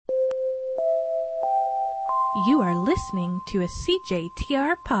You are listening to a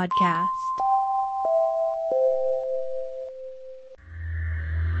CJTR podcast.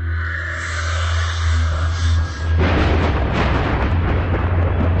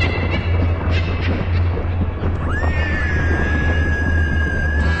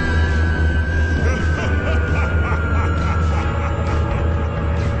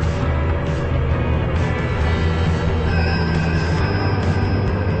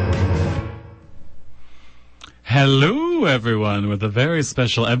 Hello, everyone, with a very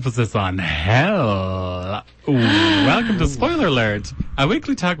special emphasis on hell. Welcome to Spoiler Alert, a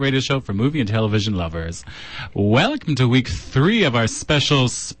weekly talk radio show for movie and television lovers. Welcome to week 3 of our special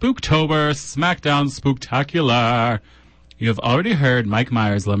Spooktober SmackDown Spooktacular. You have already heard Mike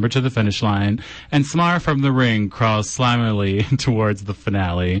Myers lumber to the finish line and Smar from the ring crawl slimily towards the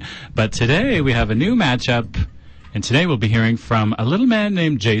finale. But today we have a new matchup. And today we'll be hearing from a little man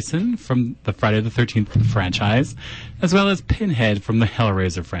named Jason from the Friday the 13th franchise, as well as Pinhead from the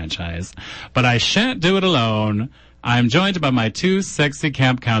Hellraiser franchise. But I shan't do it alone. I'm joined by my two sexy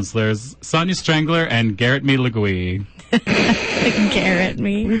camp counselors, Sonia Strangler and Garrett Me Legui. Garrett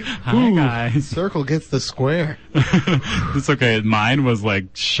Me. Hi, guys. Circle gets the square. It's okay. Mine was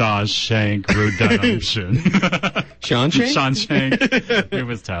like Shawshank Redemption. Shawshank. It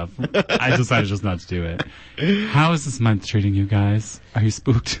was tough. I decided just not to do it. How is this month treating you guys? Are you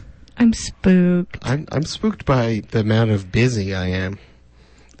spooked? I'm spooked. I'm spooked by the amount of busy I am.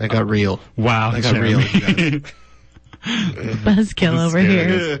 That got real. Wow, that got real. Buzzkill over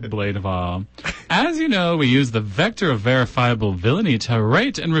here. Blade of all. As you know, we use the vector of verifiable villainy to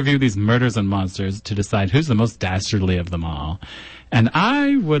rate and review these murders and monsters to decide who's the most dastardly of them all. And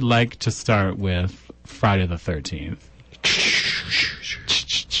I would like to start with Friday the 13th.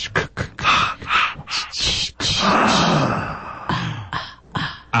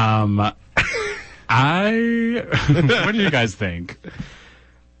 What do you guys think?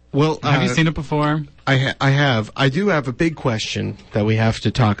 Well, have you seen it before? I have. I do have a big question that we have to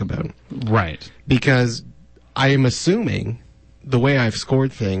talk about. Right. Because I am assuming, the way I've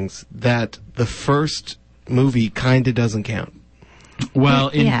scored things, that the first movie kind of doesn't count. Well,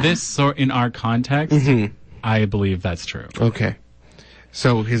 in our context, I believe that's true. Okay.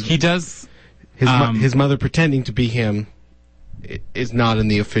 So his mother pretending to be him is not in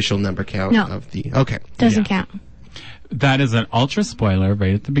the official number count of the... Okay. Doesn't count. That is an ultra spoiler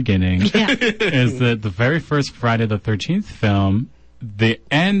right at the beginning. Yeah. Is that the very first Friday the 13th film, the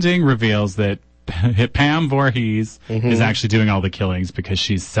ending reveals that Pam Voorhees is actually doing all the killings because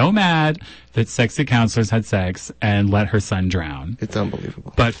she's so mad that sexy counselors had sex and let her son drown. It's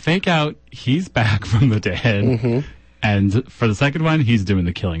unbelievable. But fake out, he's back from the dead. And for the second one, he's doing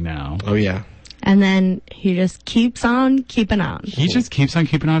the killing now. Oh, yeah. And then he just keeps on keeping on. He just keeps on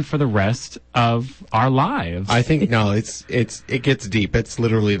keeping on for the rest of our lives. I think, no, it gets deep. It's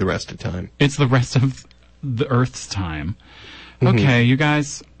literally the rest of time. It's the rest of the Earth's time. Okay, you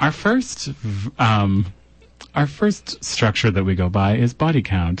guys, our first structure that we go by is body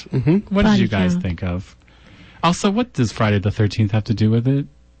count. What did you guys think of? Also, what does Friday the 13th have to do with it?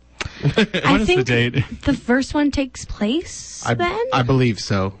 What is the date? The first one takes place then? I believe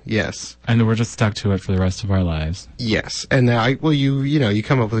so, yes. And we're just stuck to it for the rest of our lives. Yes. And you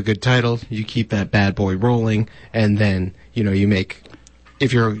come up with a good title, you keep that bad boy rolling, and then, you make,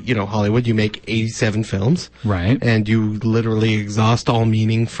 if you're, Hollywood, you make 87 films. Right. And you literally exhaust all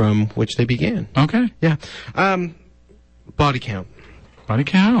meaning from which they began. Okay. Yeah. Body count. Body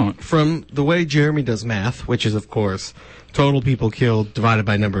count. From the way Jeremy does math, which is, of course, total people killed divided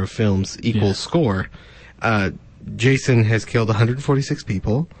by number of films equals score. Jason has killed 146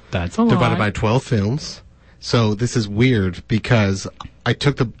 people. That's a lot. Divided by 12 films. So this is weird because I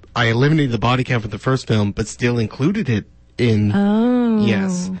eliminated the body count for the first film, but still included it in. Oh.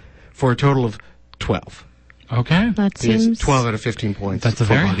 Yes. For a total of 12. Okay. That seems 12 out of 15 points. That's a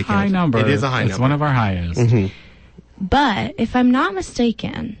very body high count. number. It is a high number. It's one of our highest. But if I'm not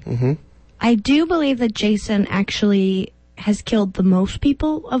mistaken, I do believe that Jason actually has killed the most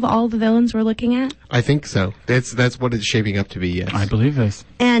people of all the villains we're looking at. I think so. That's what it's shaping up to be, yes. I believe this.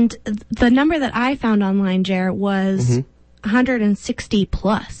 And the number that I found online, Jer, was 160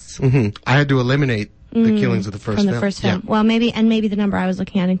 plus. I had to eliminate the killings of the first film. From the first film. Yeah. Well, maybe the number I was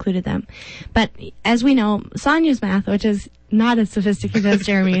looking at included them. But as we know, Sonia's math, which is not as sophisticated as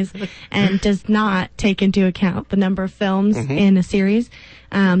Jeremy's, and does not take into account the number of films in a series,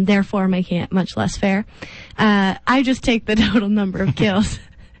 therefore making it much less fair. I just take the total number of kills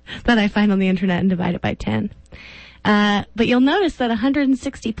that I find on the internet and divide it by 10. But you'll notice that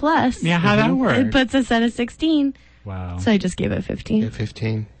 160 plus. Yeah, how'd that work? It puts us at a 16. Wow. So I just gave it 15. Yeah,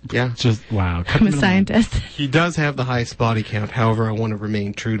 15. Yeah. Just, wow. I'm a scientist. He does have the highest body count. However, I want to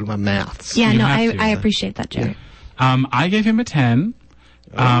remain true to my maths. Yeah, You no, have to. I appreciate that, Jerry. I gave him a 10.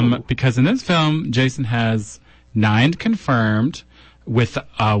 Because in this film, Jason has 9 confirmed with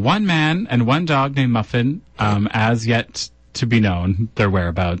 1 man and 1 dog named Muffin, as yet to be known, their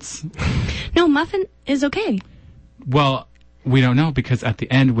whereabouts. No, Muffin is okay. Well, we don't know because at the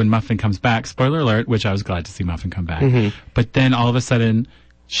end when Muffin comes back, spoiler alert, which I was glad to see Muffin come back, but then all of a sudden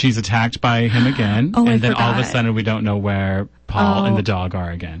she's attacked by him again, Oh, I and then all of a forgot. sudden we don't know where Paul and the dog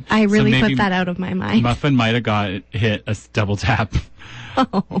are again. I really so maybe put that out of my mind. Muffin might have got hit a double tap.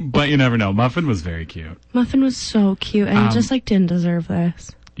 But you never know. Muffin was very cute. Muffin was so cute and just didn't deserve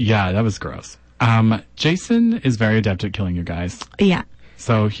this. Yeah, that was gross. Jason is very adept at killing you guys. Yeah.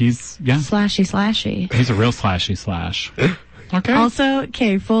 So he's a real Slashy. slashy slash. Okay. Also,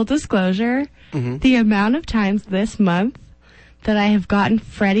 okay, full disclosure, the amount of times this month that I have gotten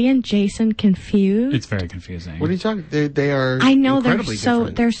Freddy and Jason confused. It's very confusing. What are you talking? They are. I know incredibly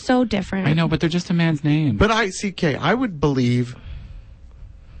different. they're so different. I know, but they're just a man's name. But I would believe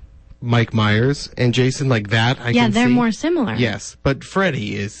Mike Myers and Jason like that. Yeah, can they're see. more similar. Yes, but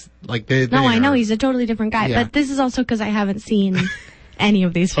Freddy is like they. No, I know he's a totally different guy, Yeah. but this is also because I haven't seen any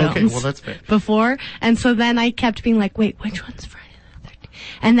of these films Okay, well, that's fair. before, and so then I kept being like, wait, which one's Friday the 13th?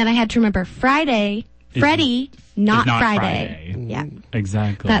 And then I had to remember Freddy, not Friday. Yeah.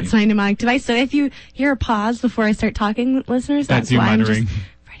 Exactly. That's my mnemonic device. So if you hear a pause before I start talking, listeners, that's you why muttering. I'm just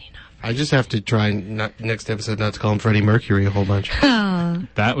Freddy, not I just have to try next episode not to call him Freddie Mercury a whole bunch. Friday.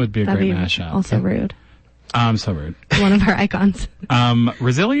 That would be a That'd great be mashup. also rude. So rude. One of our icons.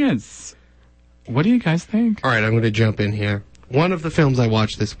 Resilience. What do you guys think? All right, I'm going to jump in here. One of the films I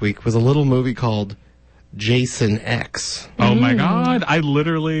watched this week was a little movie called Jason X. Oh my God! I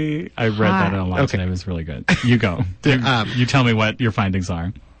read that a lot Okay. today. It was really good. You go. You tell me what your findings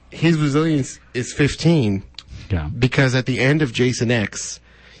are. His resilience is 15 Yeah. because at the end of Jason X,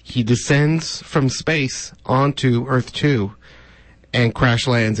 he descends from space onto Earth 2 and crash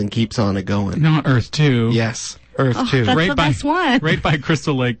lands and keeps on it going. Not Earth 2. Yes, Earth 2. that's the best one. Right by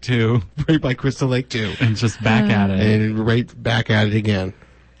Crystal Lake 2. Right by Crystal Lake 2. And just back at it. And right back at it again.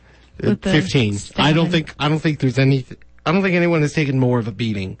 With the 15. I don't stamina. think there's any. I don't think anyone has taken more of a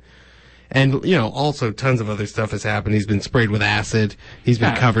beating. And also tons of other stuff has happened. He's been sprayed with acid. He's been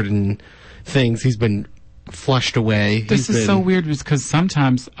Yeah. covered in things. He's been flushed away. This is so weird because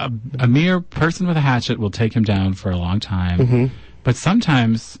sometimes a mere person with a hatchet will take him down for a long time. Mm-hmm. But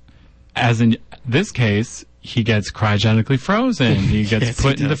sometimes, as in this case, he gets cryogenically frozen. He gets Yes,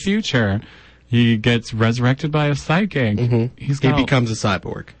 put he in the does. future. He gets resurrected by a psychic. He He's got becomes a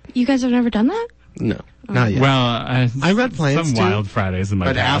cyborg. You guys have never done that? No, not yet. Well, I read plans some to, Wild Fridays in my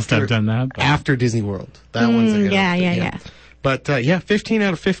but past. I've done that. But after Disney World. That one's ahead. Yeah. But 15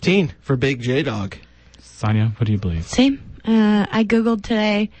 out of 15 for Big J Dog. Sonia, what do you believe? Same. I Googled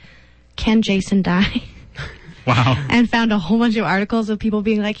today, can Jason die? Wow. And found a whole bunch of articles of people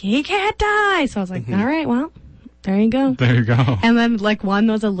being like, he can't die. So I was like, all right, well, there you go. There you go. And then one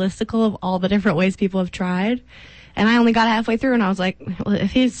was a listicle of all the different ways people have tried. And I only got halfway through and I was like, well,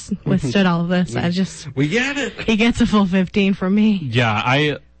 if he's withstood all of this, We get it. he gets a full 15 from me.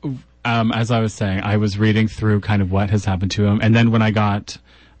 Yeah, as I was saying, I was reading through kind of what has happened to him, and then when I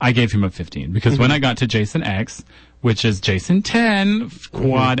gave him a 15 because when I got to Jason X, which is Jason 10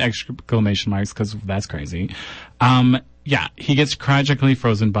 quad exclamation marks because that's crazy. Yeah, he gets cryogenically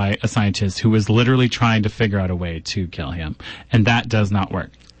frozen by a scientist who is literally trying to figure out a way to kill him, and that does not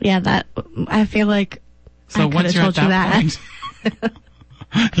work. Yeah, I feel like So I once could've you're at told you that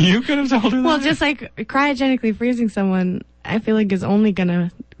point, you could have told her that. Well, just like cryogenically freezing someone, I feel like is only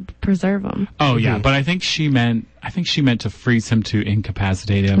gonna preserve them. Oh yeah, but I think she meant to freeze him to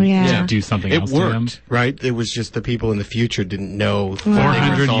incapacitate him Yeah. to do something It else to him. worked, right? It was just the people in the future didn't know.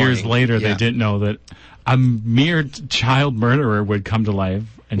 400 years later, they Yeah. didn't know that a mere child murderer would come to life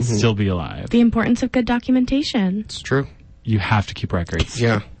and still be alive. The importance of good documentation. It's true. You have to keep records.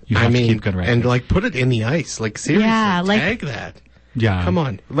 Yeah. You have to keep good records. And put it in the ice. Seriously, Yeah, tag that. Yeah. Come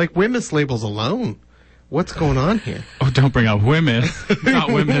on. Witness labels alone. What's going on here? Oh, don't bring up women.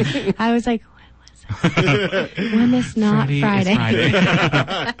 Not women. I was like, what was it? When is not Friday is Friday?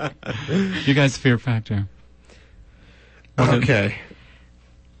 Friday. You guys, Fear Factor. Okay.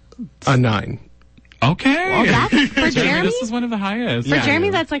 A 9. Okay. Well, that's for Jeremy. This is one of the highest. For Yeah.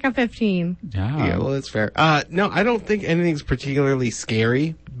 Jeremy, that's like a 15. Yeah. Yeah, well, that's fair. No, I don't think anything's particularly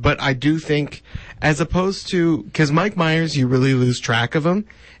scary, but I do think, as opposed to, because Mike Myers, you really lose track of him,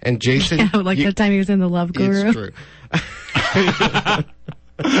 and Jason, Yeah, like you- the time he was in the Love Guru. it's true.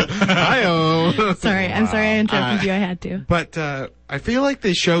 Hi-oh. Sorry, I'm sorry I interrupted you. I had to. But I feel like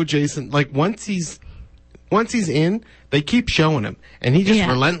they show Jason, like, once he's in, they keep showing him. And he just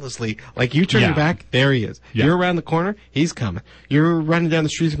relentlessly, like, you turn your back, there he is. Yeah. You're around the corner, he's coming. You're running down the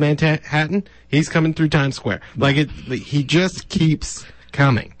streets of Manhattan, he's coming through Times Square. Like, he just keeps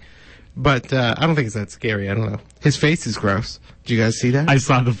coming. But I don't think it's that scary. I don't know. His face is gross. Did you guys see that? I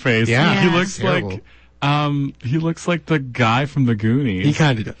saw the face. Yeah. He looks Terrible. like he looks like the guy from the Goonies. He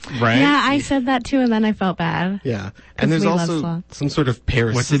kind of does. right? Yeah, I said that too, and then I felt bad. Yeah. And there's we love also sloths. some sort of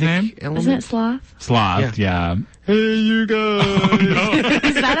parasitic What's his name? element. Isn't it Sloth? Sloth. Yeah. Hey, you guys.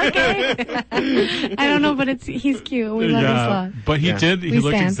 Is that okay? I don't know, but he's cute. We love the Sloth. But he Yeah. did. He We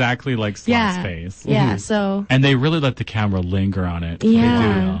looked stand. exactly like Sloth's Yeah. face. Yeah, so... And they really let the camera linger on it. Yeah.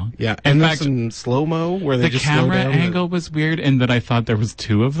 They do. Yeah. In And there's fact, some slow-mo where they the just camera slow down angle was weird in that I thought there was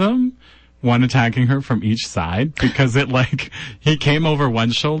two of them, one attacking her from each side, because it like he came over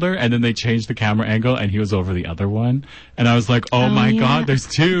one shoulder and then they changed the camera angle and he was over the other one, and I was like, oh my yeah. god, there's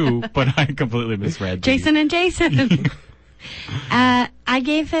two, but I completely misread. these. Jason and Jason. I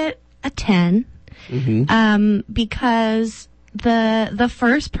gave it a 10 because the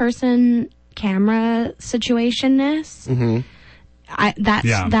first person camera situationness.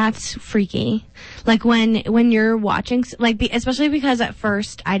 That's freaky. Like when you're watching, like especially because at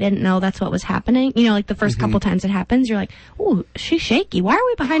first I didn't know that's what was happening. You know, like the first couple times it happens, you're like, "Oh, she's shaky. Why are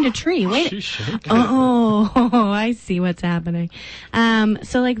we behind a tree? Wait, She's shaking. oh, I see what's happening."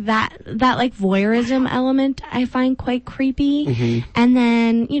 So like that like voyeurism element I find quite creepy. And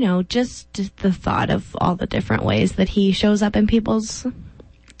then, you know, just the thought of all the different ways that he shows up in people's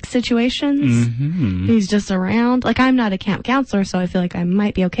situations. He's just around. Like, I'm not a camp counselor, so I feel like I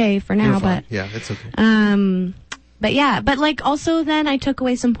might be okay for now, You're fine. but Yeah, it's okay. but yeah, but like also then I took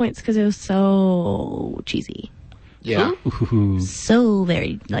away some points because it was so cheesy. Yeah. Ooh. So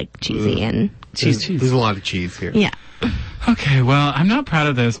very like cheesy and Cheese. There's a lot of cheese here. yeah. Okay, well, I'm not proud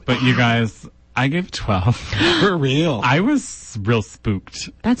of this, but you guys, I gave it 12. For real. I was real spooked.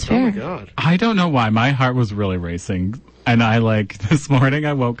 That's Oh fair. my god. I don't know why. My heart was really racing. And I this morning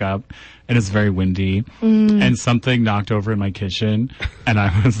I woke up and it's very windy and something knocked over in my kitchen and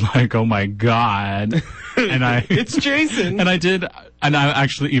I was like, oh my God. And It's Jason. and I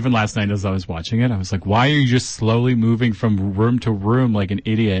actually, even last night as I was watching it, I was like, why are you just slowly moving from room to room like an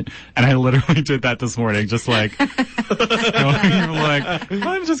idiot? And I literally did that this morning, just like, going, like,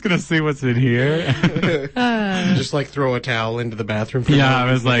 I'm just going to see what's in here. Just like throw a towel into the bathroom. For Yeah,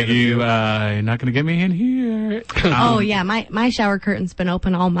 I was like, you're not going to get me in here. Oh yeah, my shower curtain's been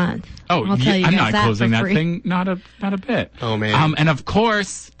open all month. Oh, I'll tell you I'm guys not that closing for that free. thing, not a bit. Oh, man. And of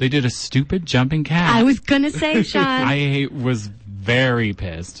course, they did a stupid jumping cat. I was gonna say, Sean. I was very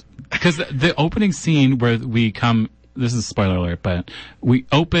pissed because the opening scene where we come. This is a spoiler alert, but we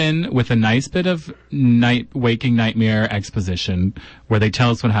open with a nice bit of waking nightmare exposition where they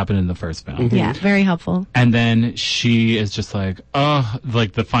tell us what happened in the first film. Yeah, very helpful. And then she is just like, oh,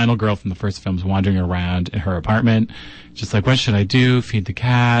 like the final girl from the first film's wandering around in her apartment. Just like, what should I do? Feed the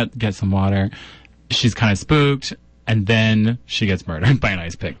cat, get some water. She's kind of spooked. And then she gets murdered by an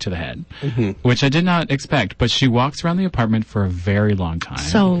ice pick to the head, which I did not expect. But she walks around the apartment for a very long time.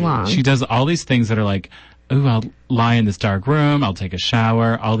 So long. She does all these things that are like, ooh, I'll lie in this dark room. I'll take a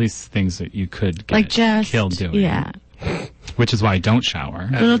shower. All these things that you could get Like just killed doing. yeah. Which is why I don't shower.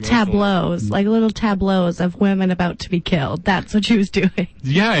 Little tableaus, like little tableaus of women about to be killed. That's what she was doing.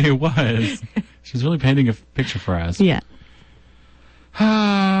 Yeah, it was. She was really painting a picture for us. Yeah.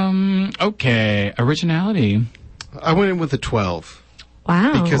 Okay. Originality. I went in with a 12.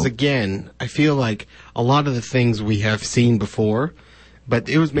 Wow. Because again, I feel like a lot of the things we have seen before, but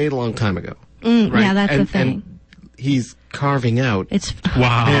it was made a long time ago. Right? Yeah, that's the thing. And he's carving out It's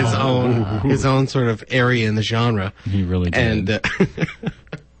Wow. his own sort of area in the genre. He really did. And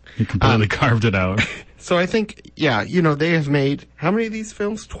He completely carved it out. so I think, yeah, you know, they have made how many of these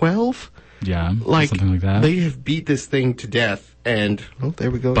films? 12? Yeah. Like something like that. They have beat this thing to death, and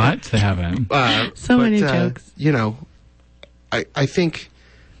there we go. But they haven't. So many jokes. You know, I think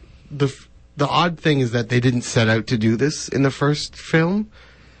the odd thing is that they didn't set out to do this in the first film,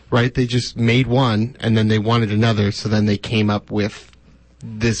 right? They just made one, and then they wanted another, so then they came up with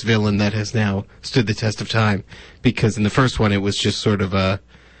this villain that has now stood the test of time. Because in the first one, it was just sort of a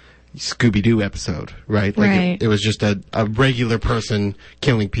Scooby-Doo episode, right? Like Right. it was just a regular person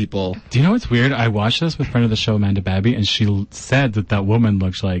killing people. Do you know what's weird? I watched this with friend of the show, Amanda Babby, and she said that woman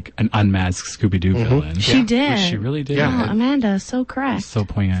looked like an unmasked Scooby-Doo villain. She did. She really did. Yeah. Oh, Amanda, so correct. So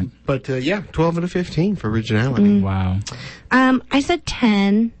poignant. But yeah, 12 out of 15 for originality. Wow. I said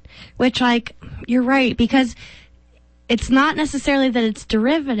 10, which, like, you're right, because it's not necessarily that it's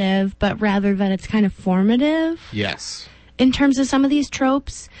derivative, but rather that it's kind of formative Yes. in terms of some of these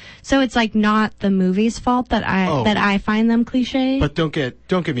tropes. So it's like not the movie's fault that I find them cliche. But don't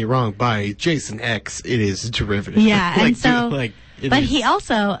get me wrong. By Jason X, it is derivative. Yeah, Like, and so, like, it but is- he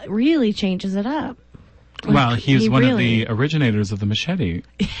also really changes it up. Well, he was he one of really- the originators of the machete.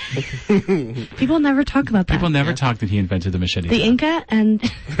 People never talk about that. People never talk that he invented the machete. The Inca and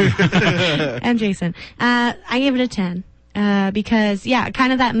and Jason. I gave it a 10. Because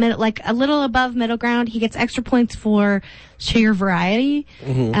kind of that like a little above middle ground. He gets extra points for sheer variety,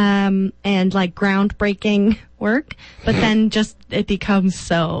 and like groundbreaking work. But then just it becomes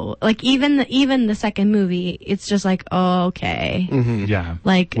so like even the second movie, it's just like okay, Yeah.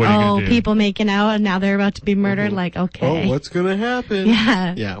 like What are you gonna do? people making out and now they're about to be murdered. Like okay, Oh, what's gonna happen?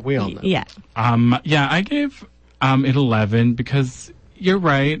 yeah, Yeah, we all know. yeah. Yeah, I gave it 11 because you're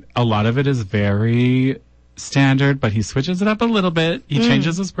right. A lot of it is very standard, but he switches it up a little bit. He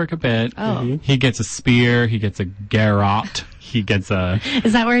changes his work a bit. Oh. He gets a spear. He gets a garrote. He gets a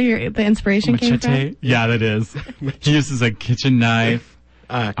Is that where the inspiration came machete. from? Yeah, that is. He uses a kitchen knife.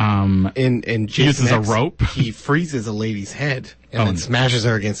 In Jason uses a X, rope. He freezes a lady's head and Oh, then no. smashes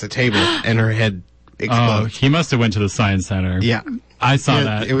her against the table, and her head Oh, explodes. he must have went to the science center. Yeah. I saw Yeah,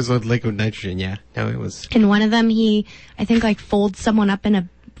 that. It was with liquid nitrogen. Yeah. No, it was. In one of them, he, I think, like folds someone up in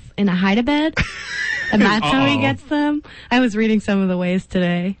a hide-a-bed, and that's how he Uh-oh. gets them. I was reading some of the ways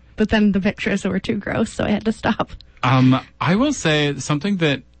today, but then the pictures were too gross, so I had to stop. I will say something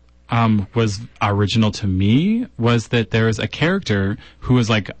that was original to me was that there was a character who was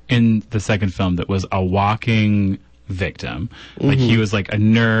like in the second film that was a walking victim. Like he was like a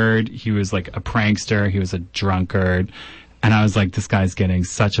nerd, he was like a prankster, he was a drunkard, and I was like, this guy's getting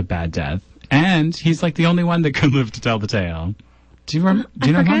such a bad death. And he's like the only one that could live to tell the tale. Do you know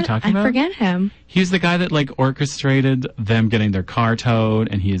who I'm talking about? I forget him. He's the guy that like orchestrated them getting their car towed,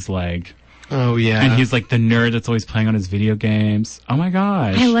 and he's like, Oh yeah. and he's like the nerd that's always playing on his video games. Oh my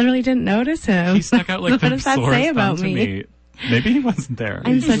gosh. I literally didn't notice him. He stuck out like what the does that sore say thumb about to me? me. Maybe he wasn't there.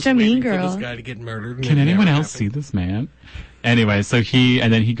 I'm such a mean For girl. this guy to get murdered. and Can it anyone never else see happened. this man? Anyway, so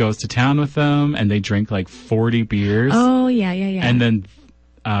then he goes to town with them, and they drink like 40 beers. Oh yeah. And then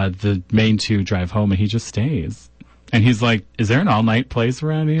the main two drive home, and he just stays. And he's like, is there an all-night place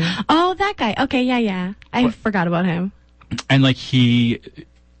around here? Oh, that guy. Okay, yeah. I forgot about him. And like he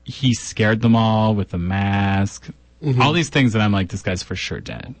scared them all with the mask. All these things that I'm like, this guy's for sure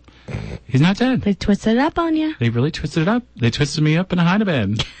dead. He's not dead. They twisted it up on you. They really twisted it up. They twisted me up in a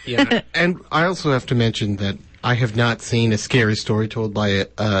hide-a-bed. Yeah. And I also have to mention that I have not seen a scary story told by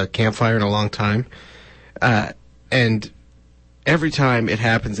a campfire in a long time. And every time it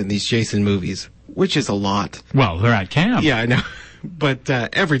happens in these Jason movies, which is a lot. Well, they're at camp. Yeah, I know. But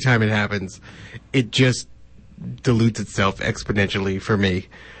every time it happens, it just dilutes itself exponentially for me.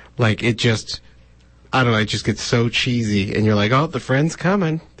 Like, it just, I don't know, it just gets so cheesy. And you're like, oh, the friend's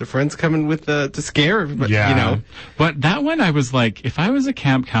coming. The friend's coming with to scare everybody, Yeah. you know. But that one, I was like, if I was a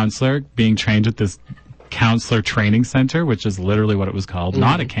camp counselor being trained at this counselor training center, which is literally what it was called,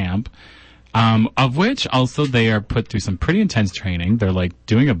 not a camp, of which also they are put through some pretty intense training. They're like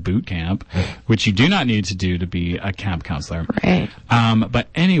doing a boot camp, which you do not need to do to be a camp counselor. Right. But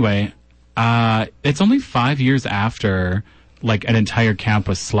anyway, it's only 5 years after like an entire camp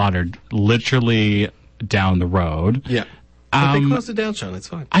was slaughtered, literally down the road. Yeah. But they closed it down, Sean. It's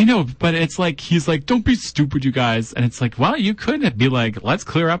fine. I know, but it's like, he's like, don't be stupid, you guys. And it's like, well, you could be like, let's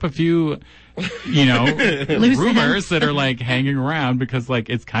clear up a few, you know, rumors that are like hanging around, because like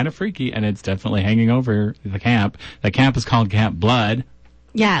it's kind of freaky, and it's definitely hanging over the camp. The camp is called Camp Blood.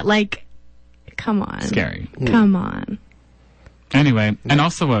 Yeah, like, come on. Scary. Come on. Anyway, and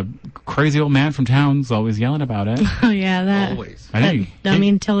also a crazy old man from town's always yelling about it. Oh yeah, that. Always. I think. I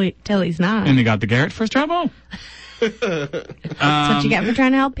mean, till he's not. And he got the Garrett for his trouble. That's what you get for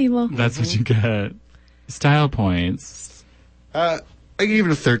trying to help people. That's what you get. Style points. I gave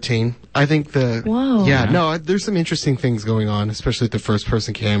it a 13. I think the... Whoa. Yeah, no, there's some interesting things going on, especially with the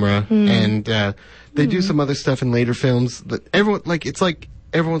first-person camera. And they do some other stuff in later films. That everyone, like, it's like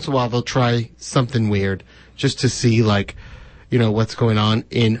every once in a while they'll try something weird just to see, like, you know, what's going on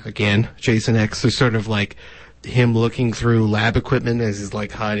in, again, Jason X. There's sort of like him looking through lab equipment as he's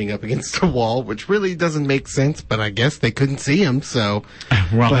like hiding up against a wall, which really doesn't make sense, but I guess they couldn't see him, so...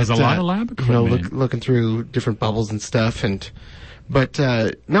 Well, there's a lot of lab You know, equipment. looking through different bubbles and stuff, but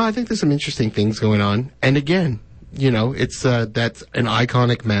no, I think there's some interesting things going on. And again, you know, it's that's an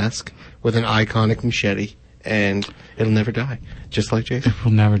iconic mask with an iconic machete, and it'll never die, just like Jason.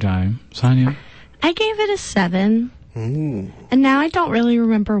 Will never die. Sonia? I gave it a 7. And now I don't really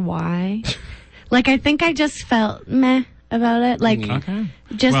remember why. Like, I think I just felt meh about it. Like, Okay.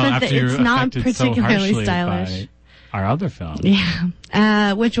 just well, that after you're it's not affected so particularly harshly stylish. by our other film.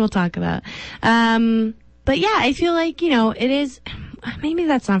 Yeah. Which we'll talk about. But yeah, I feel like, it is, maybe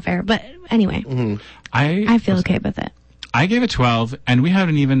that's not fair, but anyway, I feel okay with it. I gave it 12, and I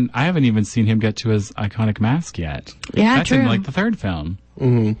haven't even seen him get to his iconic mask yet. Yeah, That's true. in like the third film.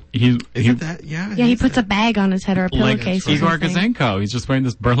 Is He it that? Yeah. Yeah, he puts a bag on his head or a like pillowcase or Igor something. Gazenko. He's just wearing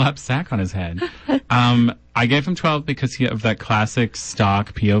this burlap sack on his head. I gave him 12 because of that classic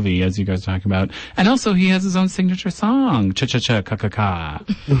stock POV, as you guys are talking about. And also, he has his own signature song, Cha-Cha-Cha, Ka-Ka-Ka,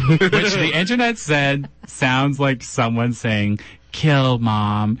 which the internet said sounds like someone saying, kill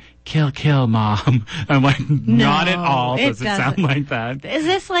mom, kill mom. I'm like, not at all it does it sound doesn't. like that. Is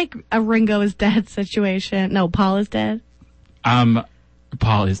this like a Ringo is dead situation? No, Paul is dead?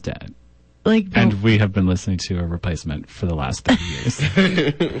 Paul is dead. Like, no. And we have been listening to a replacement for the last 30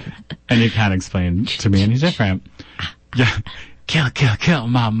 years. And you can't explain to me any different. Yeah. Kill,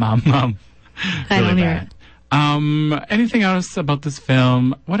 mom. I don't hear it. Anything else about this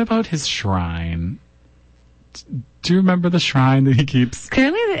film? What about his shrine? Do you remember the shrine that he keeps?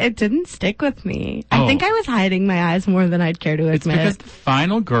 Clearly, it didn't stick with me. I Oh. think I was hiding my eyes more than I'd care to It's admit. because the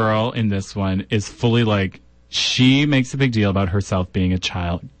final girl in this one is fully like, she makes a big deal about herself being a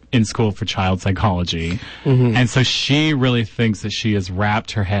child in school for child psychology. And so she really thinks that she has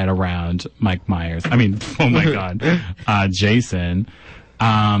wrapped her head around Mike Myers. I mean, oh my God, Jason.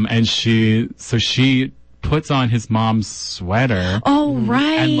 And she puts on his mom's sweater. Oh,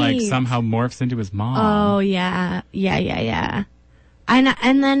 right. And like somehow morphs into his mom. Oh, yeah. And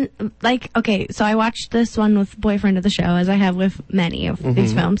then, like, okay, so I watched this one with boyfriend of the show, as I have with many of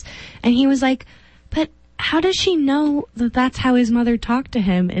these films, and he was like, but how does she know that that's how his mother talked to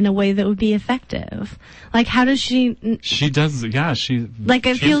him in a way that would be effective? Like, how does she... She does, yeah, she... Like,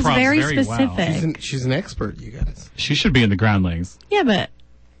 it she feels improvs very well. specific. She's an expert, you guys. She should be in the Groundlings. Yeah, but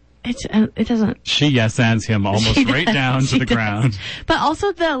it doesn't... She yes-ands him almost She right does, down to she the does. ground. But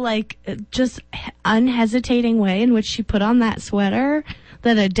also the, like, just unhesitating way in which she put on that sweater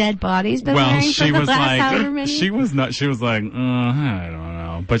that a dead body's been Well, wearing for she the was last however like, many. she was like, I don't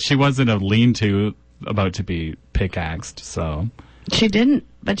know. But she wasn't a lean-to about to be pickaxed, so. She didn't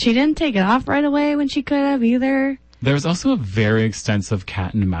take it off right away when she could have either. There was also a very extensive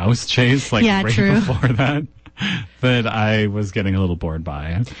cat and mouse chase, like Yeah, right true. before that I was getting a little bored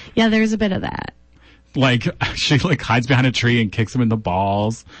by. Yeah, there's a bit of that. Like, she like hides behind a tree and kicks him in the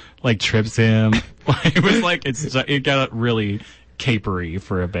balls, like trips him. It was like, it got really capery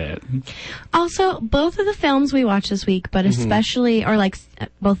for a bit. Also, both of the films we watched this week, but especially, or like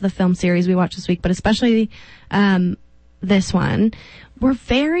both of the film series we watched this week, but especially this one, were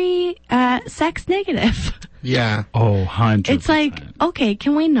very sex negative. Yeah. Oh, 100%. It's like, okay,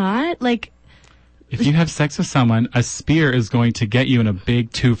 can we not? Like, if you have sex with someone, a spear is going to get you in a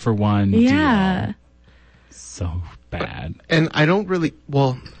big 2-for-1 yeah. deal. So bad. And I don't really,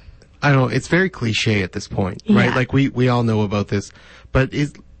 well, I don't know, it's very cliche at this point, right? Yeah. Like we all know about this, but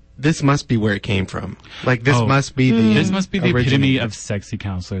this must be where it came from. Like this must be the This must be the epitome originator. of sexy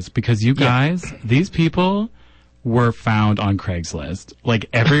counselors, because you guys, these people were found on Craigslist. Like,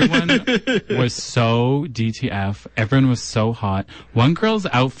 everyone was so DTF. Everyone was so hot. One girl's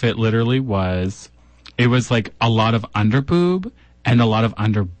outfit literally was like a lot of under boob and a lot of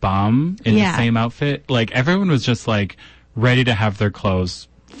under bum in the same outfit. Like, everyone was just like ready to have their clothes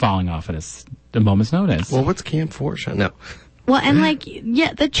falling off at a moment's notice. Well, what's Camp Forsha? No. Well, and like,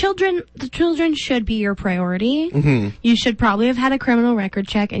 yeah, the children should be your priority. Mm-hmm. You should probably have had a criminal record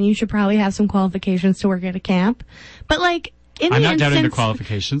check, and you should probably have some qualifications to work at a camp. But like, I'm not doubting the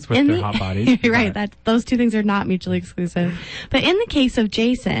qualifications with their hot bodies. Right, but- those two things are not mutually exclusive. But in the case of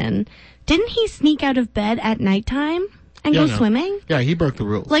Jason, didn't he sneak out of bed at nighttime and go no. swimming? Yeah, he broke the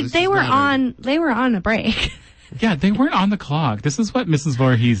rules. Like This they is were not on a break. Yeah, they weren't on the clock. This is what Mrs.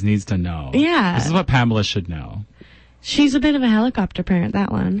 Voorhees needs to know. Yeah. This is what Pamela should know. She's a bit of a helicopter parent,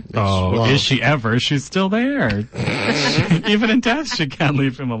 that one. Oh, Well- is she ever? She's still there. Even in death, she can't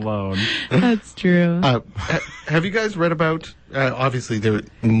leave him alone. That's true. Have you guys read about? Obviously, there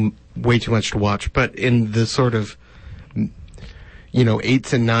way too much to watch, but in the sort of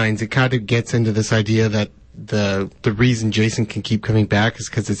 8s and 9s, it kind of gets into this idea that the reason Jason can keep coming back is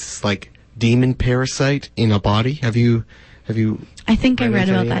because it's this, like, demon parasite in a body. Have you? I think I read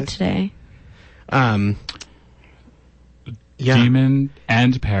into about any of that this? today. Yeah. Demon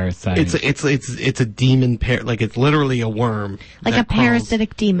and parasite. It's a demon like it's literally a worm. Like a that crawls-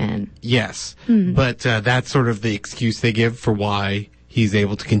 parasitic demon. Yes, but that's sort of the excuse they give for why he's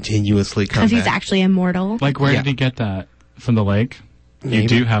able to continuously come Because back. he's actually immortal. Like, where Yeah. did he get that? From the lake? You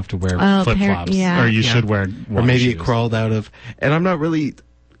do have to wear flip-flops. yeah. Or you should wear Or maybe shoes. it crawled out of, and I'm not really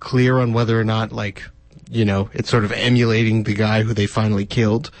clear on whether or not, like, you know, it's sort of emulating the guy who they finally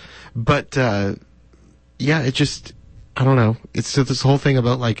killed. But, yeah, it just, I don't know. It's this whole thing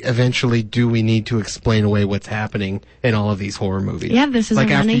about, like, eventually do we need to explain away what's happening in all of these horror movies? Yeah, this is like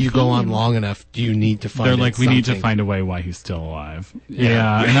a after running you go on theme. long enough, do you need to find They're like, we need to something? find a way why he's still alive. Yeah.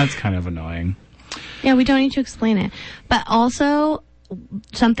 Yeah, and that's kind of annoying. Yeah, we don't need to explain it. But also,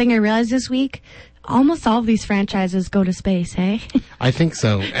 something I realized this week, almost all of these franchises go to space, hey? I think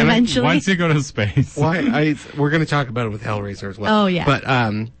so. And Eventually. Once you go to space. we're going to talk about it with Hellraiser as well. Oh, yeah. But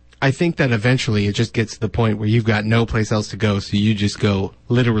I think that eventually it just gets to the point where you've got no place else to go, so you just go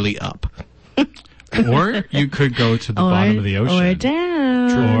literally up. Or you could go to the bottom of the ocean. Or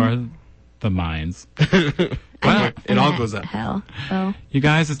down. Or the mines. Well, It all goes up. Hell. So, you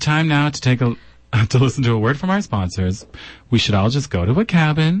guys, it's time now to listen to a word from our sponsors. We should all just go to a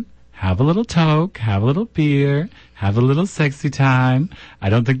cabin, have a little toke, have a little beer, have a little sexy time. I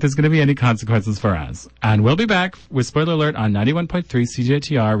don't think there's going to be any consequences for us. And we'll be back with Spoiler Alert on 91.3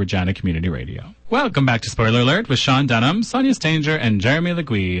 CJTR Regina Community Radio. Welcome back to Spoiler Alert with Sean Dunham, Sonia Stanger, and Jeremy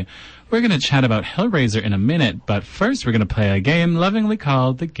Legui. We're going to chat about Hellraiser in a minute, but first we're going to play a game lovingly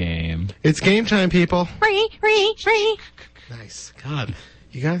called The Game. It's game time, people. free. Nice. God,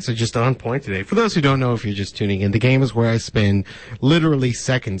 you guys are just on point today. For those who don't know, if you're just tuning in, the game is where I spend literally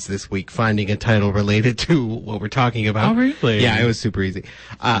seconds this week finding a title related to what we're talking about. Oh, really? Yeah, it was super easy.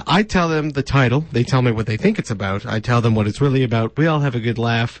 I tell them the title. They tell me what they think it's about. I tell them what it's really about. We all have a good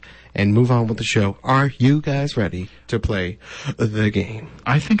laugh and move on with the show. Are you guys ready to play the game?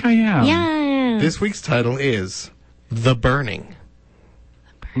 I think I am. Yeah. This week's title is The Burning.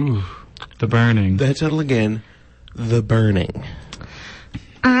 Ooh, The Burning. That title again, The Burning.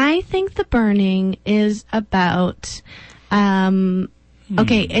 I think The Burning is about,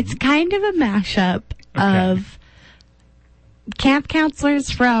 okay, it's kind of a mashup of camp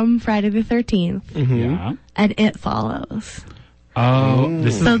counselors from Friday the 13th Yeah. and It Follows. Oh,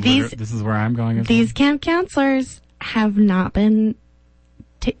 this is So where, these- this is where I'm going as These camp counselors have not been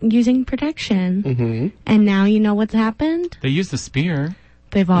using protection. Mm-hmm. And now you know what's happened? They used a spear.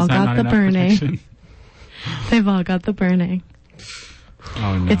 They've all Is that got not the enough burning. protection? They've all got the burning.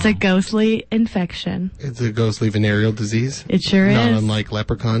 Oh, no. It's a ghostly infection. It's a ghostly venereal disease. It sure Not is. unlike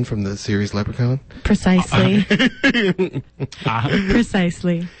Leprechaun from the series Leprechaun. Precisely. I,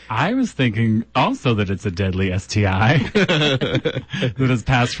 Precisely. I was thinking also that it's a deadly STI that has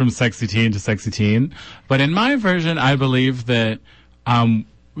passed from sexy teen to sexy teen. But in my version, I believe that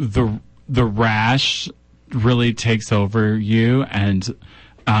the rash really takes over you, and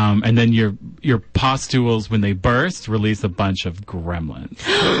then your pustules, when they burst, release a bunch of gremlins.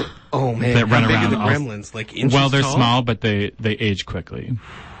 Oh man, That run how big around are the also- gremlins? Like inches Well, they're tall? small, but they age quickly,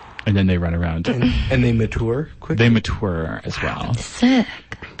 and then they run around. and they mature quickly. They mature as well. Sick.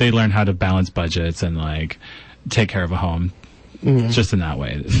 They learn how to balance budgets and like take care of a home. Just in that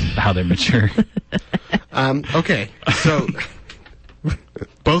way, is how they mature. Okay, so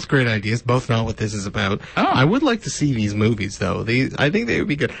both great ideas, both not what this is about. Oh. I would like to see these movies though. I think they would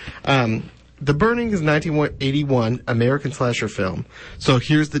be good. The Burning is 1981 American slasher film. So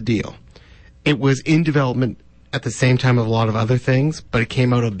here's the deal. It was in development at the same time of a lot of other things, but it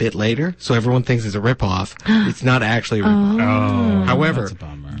came out a bit later, so everyone thinks it's a ripoff. It's not actually a ripoff. Oh, However, that's a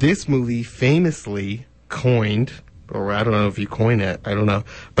bummer. this movie famously coined, or I don't know if you coined it, I don't know,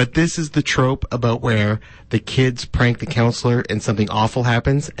 but this is the trope about where the kids prank the counselor and something awful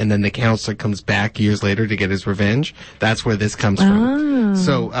happens, and then the counselor comes back years later to get his revenge. That's where this comes from.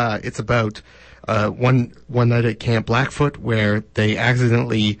 So it's about one night at Camp Blackfoot where they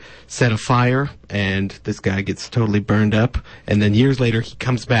accidentally set a fire, and this guy gets totally burned up, and then years later he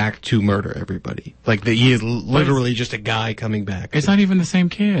comes back to murder everybody. Like he is literally just a guy coming back. It's not even the same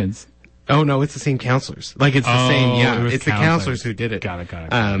kids. Oh no, it's the same counselors. Like it's the same. Oh, Yeah, it was it's the counselors. counselors who did it. Got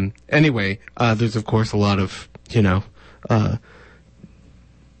it. Anyway, there's of course a lot of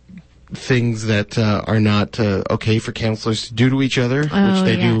things that are not okay for counselors to do to each other, which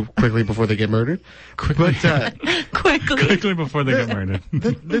they do quickly before they get murdered. Quickly. But Quickly. Quickly before they get murdered.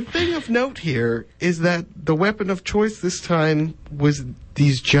 the thing of note here is that the weapon of choice this time was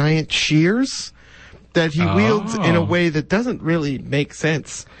these giant shears that he wields in a way that doesn't really make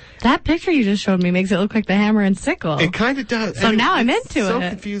sense. That picture you just showed me makes it look like the hammer and sickle. It kind of does. So And now I'm it's into so it.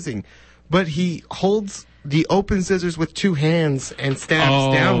 confusing. But he holds the open scissors with two hands and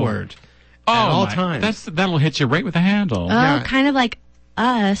stabs downward at all times. That'll hit you right with a handle. Yeah. Kind of like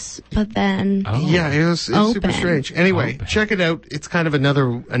Us, but then Oh. Yeah, it's super Open. strange. Anyway, Open. check it out. It's kind of another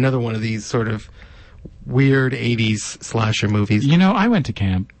one of these sort of weird 80s slasher movies. You know, I went to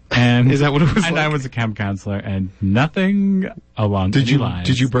camp. And Is that what it was And like? I was a camp counselor, and nothing along any lines.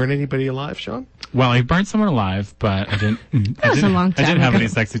 Did you burn anybody alive, Sean? Well, I burnt someone alive, but I didn't. was a long time I didn't have ago. any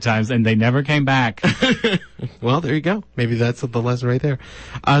sexy times, and they never came back. Well, there you go. Maybe that's the lesson right there.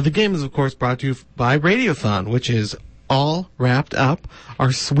 The game is, of course, brought to you by Radiothon, which is all wrapped up.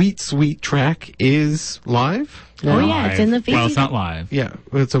 Our sweet, sweet track is live. Oh, yeah, it's in the feed. Well, it's not live. Yeah,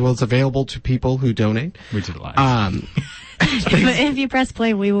 it's available to people who donate. We did it live. If you press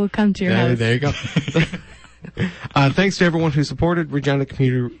play, we will come to your house. There you go. Thanks to everyone who supported Regina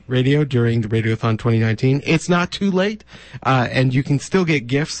Community Radio during the Radiothon 2019. It's not too late, and you can still get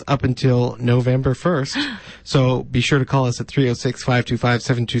gifts up until November 1st. So be sure to call us at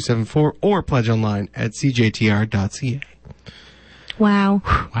 306-525-7274 or pledge online at cjtr.ca. Wow.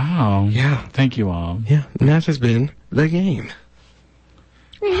 Wow. Yeah. Thank you all. Yeah, and that has been the game.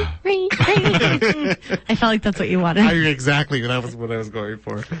 I felt like that's what you wanted. Exactly, that was what I was going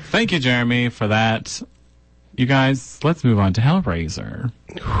for. Thank you, Jeremy, for that. You guys, let's move on to Hellraiser.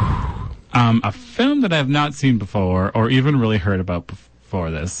 A film that I have not seen before or even really heard about before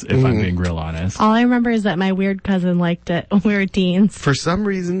this, if I'm being real honest. All I remember is that my weird cousin liked it when we were teens. For some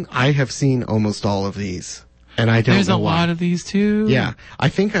reason, I have seen almost all of these, and I don't There's know a why. lot of these too. Yeah, I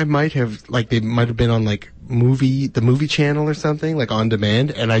think I might have, they might have been on the movie channel or something, like on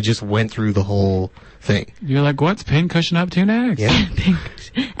demand, and I just went through the whole thing. You're like, what's Pincushion up to next? Yeah.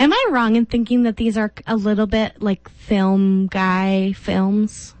 Am I wrong in thinking that these are a little bit like film guy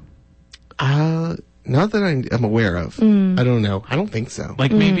films? Not that I'm aware of. I don't know. I don't think so.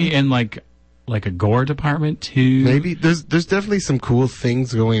 Like maybe in like a gore department too. Maybe there's definitely some cool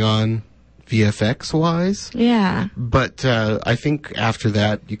things going on VFX wise, Yeah. but I think after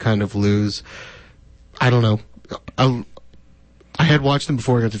that you kind of lose. I don't know. I had watched them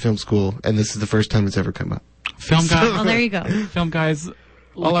before I got to film school, and this is the first time it's ever come up. Film guys. Oh, there you go. Film guys.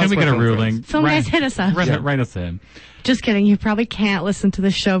 I'll Can ask we my get a film ruling? friends. Film guys, hit us up. Write us in. Just kidding. You probably can't listen to the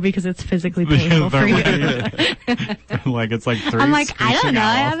show because it's physically painful for you. Like it's like 3 I'm like, I don't screeching know.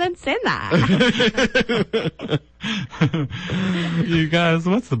 I owls. haven't seen that. You guys,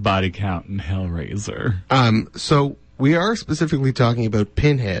 what's the body count in Hellraiser? So we are specifically talking about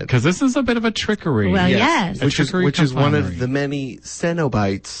Pinhead, Because this is a bit of a trickery. Well, yes. which trickery is one of confinery. the many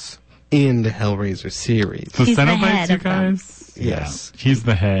Cenobites in the Hellraiser series. The He's the Cenobites, head you of them. guys? Yes. Yeah, he's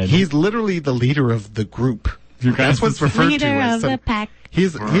the head. He's literally the leader of the group. You guys- That's what's referred to Leader as of the pack.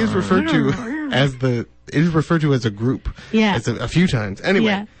 He's referred to as it is referred to as a group. Yeah. As a few times.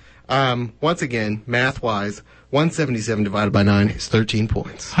 Anyway, Yeah. once again, math wise, 177 divided by 9 is 13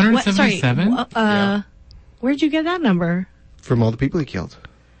 points 177? Yeah. Where'd you get that number? from all the people he killed.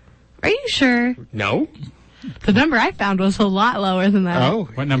 Are you sure? No. The number I found was a lot lower than that. Oh.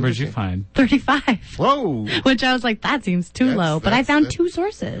 What number did you find? 35. Whoa. Which I was like, that seems too That's- low. But I that's- found that- 2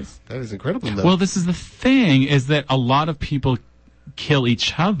 sources. That is incredibly low. Well, this is the thing, is that a lot of people kill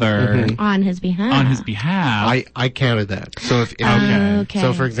each other On his behalf. on his behalf. I counted that. So if Okay. Okay.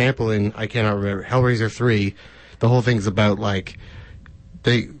 So for example, in I cannot remember Hellraiser 3, the whole thing's about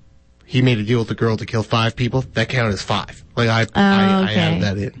he made a deal with the girl to kill 5 people. That counted as 5. Like I okay. added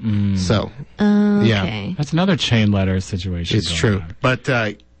that in. So Okay. yeah, That's another chain letter situation. it's going true. on. But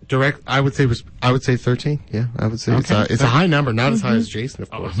direct, I would say 13. Yeah, I would say Okay. it's a high number, not as high as Jason, of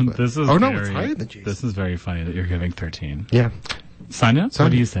Oh, course. but- this is no, very, it's higher than Jason. This is very funny that you're giving 13. Yeah. Sonia, what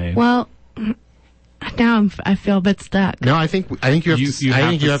Sonia. do you say? Well, now I feel a bit stuck. No, I think you have You- to. you I have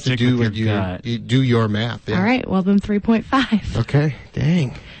think to you have to stick do with what your gut. you do your math. Yeah. All right. Well, then 3.5. Okay.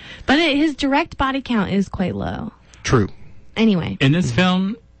 Dang. But his direct body count is quite low. True. Anyway. In this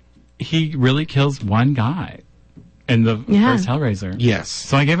film, he really kills one guy in the Yeah. first Hellraiser. Yes.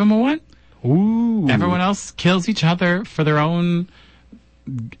 So I gave him a 1. Ooh. Everyone else kills each other for their own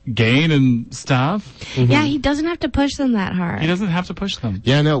gain and stuff. Yeah, he doesn't have to push them that hard. He doesn't have to push them.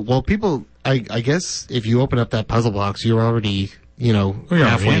 Yeah, no. Well, people, I guess if you open up that puzzle box, you're already, We're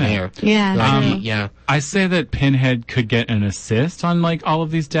halfway already in it. there. Yeah. true. Yeah. I say that Pinhead could get an assist on like all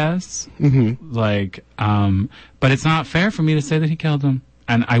of these deaths. Mm-hmm. But it's not fair for me to say that he killed him.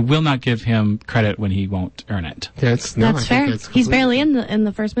 And I will not give him credit when he won't earn it. That's That's fair. He's barely in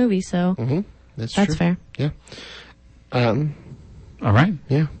the first movie, so That's that's true. fair. Yeah. All right.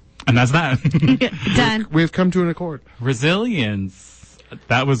 Yeah. And that's that. Done. We've come to an accord. Resilience.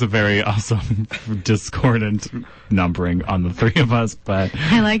 That was a very awesome discordant numbering on the 3 of us, but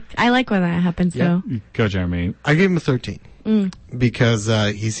I like when that happens though. go Jeremy. I gave him a 13 because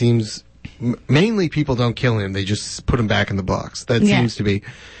he seems. Mainly, people don't kill him; they just put him back in the box. That Yeah. seems to be.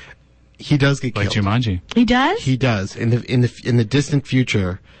 He does get Like killed. Jumanji. He does? He does in the distant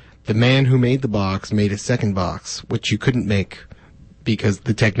future. the man who made the box made a second box, which you couldn't make because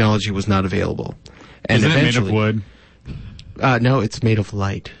the technology was not available. And Isn't it made of wood? No, it's made of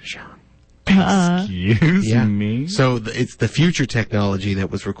light, Sean. Excuse me? So it's the future technology that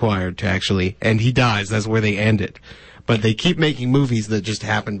was required to actually, and he dies. That's where they end it. But they keep making movies that just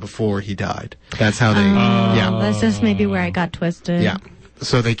happened before he died. That's how they, That's just maybe where I got twisted. Yeah.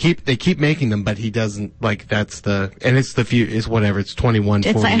 So they keep making them, but he doesn't, like, that's the, and it's the few, it's whatever, it's 2140.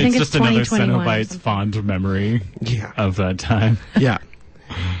 I think It's it's just another 2021 or Cenobites something. fond memory of that time. Yeah.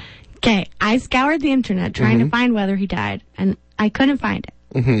 Okay, I scoured the internet trying to find whether he died, and I couldn't find it.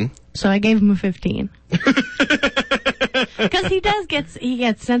 Mm-hmm. So I gave him a 15. Because he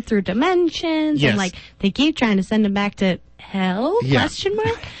gets sent through dimensions, Yes. and like they keep trying to send him back to hell? Yeah. Question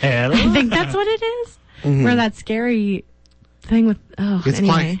mark. Hell? I think that's what it is. Where that scary thing with It's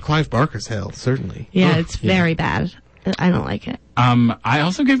anyway. Clive Barker's hell, certainly. Yeah, Ugh. it's very bad. I don't like it. I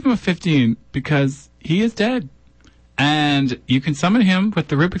also gave him a 15 because he is dead. And you can summon him with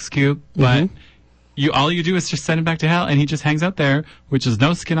the Rubik's Cube, but all you do is just send him back to hell, and he just hangs out there, which is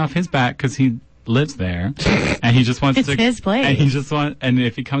no skin off his back because he lives there, and he just wants It's to. his place. And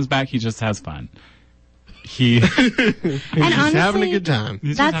if he comes back, he just has fun. He's And honestly, having a good time.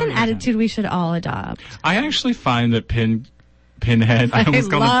 He's just that's having an a good time. attitude we should all adopt. I actually find that Pinhead. I almost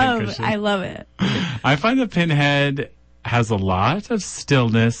call him Pincushion. I love it. I find that Pinhead has a lot of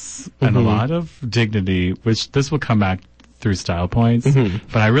stillness and a lot of dignity, which this will come back through style points.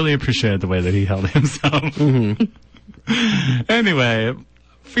 But I really appreciated the way that he held himself. Anyway,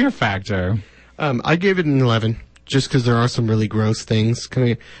 Fear Factor. I gave it an 11, just because there are some really gross things coming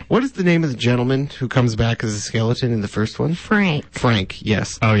in. What is the name of the gentleman who comes back as a skeleton in the first one? Frank. Frank,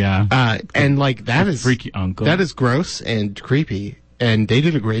 yes. Oh yeah, And like that is freaky uncle. That is gross and creepy, and they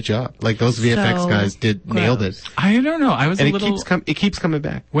did a great job. Like those VFX So guys nailed it. I don't know. I was And a little. it keeps coming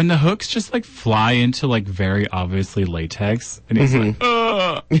back. When the hooks just like fly into like very obviously latex, and he's like,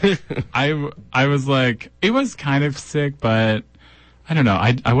 ugh. I was like, it was kind of sick, but I don't know.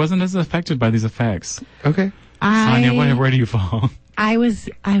 I wasn't as affected by these effects. Okay. Sonia, where do you fall? I was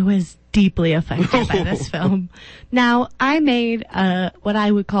deeply affected by this film. Now, I made what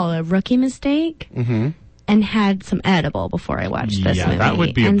I would call a rookie mistake and had some edible before I watched this movie. That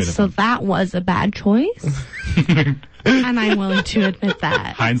would be a and bit of so a- that was a bad choice. And I'm willing to admit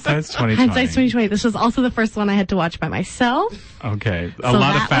that. Hindsight's 2020. Hindsight's 2020. This was also the first one I had to watch by myself. Okay, a So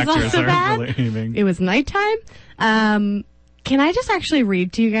lot that of factors was also are bad. blaming. It was nighttime. Can I just actually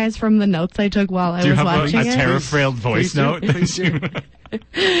read to you guys from the notes I took while I Do you was have watching a it? terra-frailed voice Please do. note? Please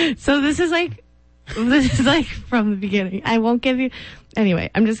do. So this is like from the beginning. I won't give you. Anyway,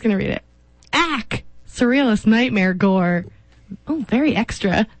 I'm just gonna read it. Ack! Surrealist nightmare gore. Oh, very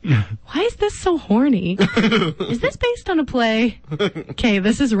extra. Why is this so horny? Is this based on a play? Okay,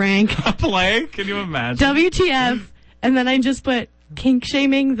 this is rank. A play? Can you imagine? WTF? And then I just put kink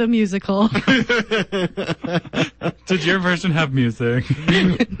shaming the musical. Did your version have music?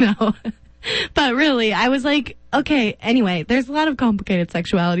 No. But really, I was like, okay, anyway, there's a lot of complicated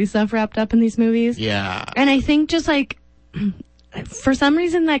sexuality stuff wrapped up in these movies. Yeah. And I think just like, for some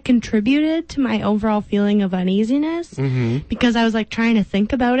reason that contributed to my overall feeling of uneasiness because I was like trying to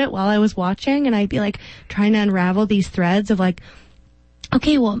think about it while I was watching, and I'd be like trying to unravel these threads of like,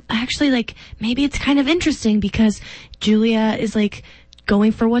 okay, well, actually, like, maybe it's kind of interesting because Julia is like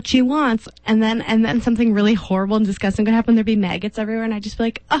going for what she wants, and then something really horrible and disgusting could happen. There'd be maggots everywhere, and I'd just be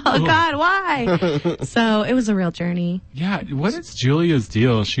like, oh God, why? So it was a real journey. Yeah, what is Julia's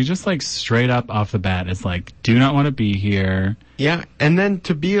deal? She just like straight up off the bat is like, do not want to be here. Yeah, and then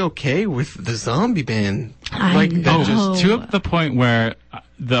to be okay with the zombie man. I Like that know. just To the point where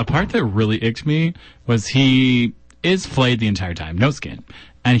the part that really icked me was he is flayed the entire time, no skin.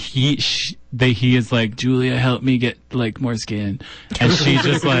 And he is like, Julia, help me get like more skin. And she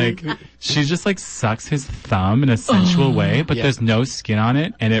just like sucks his thumb in a sensual way, but Yeah. there's no skin on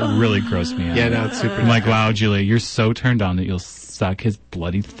it, and it really grossed me out. Yeah, no, it's super. I'm like, wow, Julia, you're so turned on that you'll suck his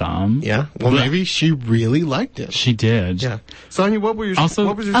bloody thumb. Yeah. Well, maybe she really liked it. She did. Yeah. Sonia, what was your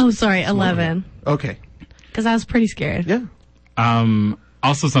Oh, sorry, 11. Okay. Because I was pretty scared. Yeah.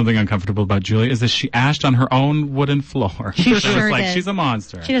 Also, something uncomfortable about Julia is that she ashed on her own wooden floor. She It's sure like did. she's a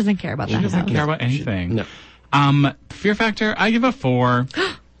monster. She doesn't care about that. She doesn't house. care about anything. No. Fear Factor, I give a 4.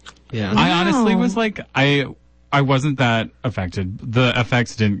 Yeah. I honestly Wow. was like, I wasn't that affected. The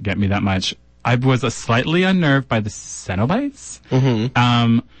effects didn't get me that much. I was slightly unnerved by the Cenobites.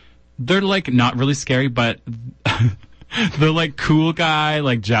 They're like not really scary, but the like cool guy,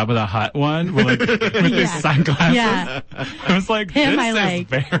 like Jabba the Hutt one, with, like, with his sunglasses. Yeah. I was like, Him this I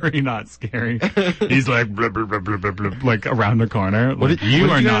is like. very not scary. He's like, blah, blah, blah, blah, blah, blah, like around the corner. Like, you what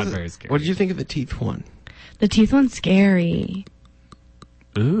are did not guys- very scary. What did you think of the teeth one? The teeth one's scary.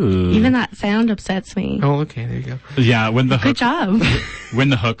 Ooh. Even that sound upsets me. Oh, okay, there you go. Yeah, when the Good hook, job. when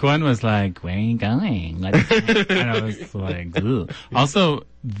the hook one was like, where are you going? Like, and I was like, ugh. Also,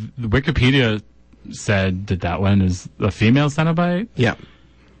 Wikipedia said that one is a female Cenobite. Yeah,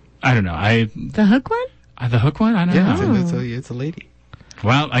 I don't know. The hook one? The hook one? I don't yeah, know. it's a lady.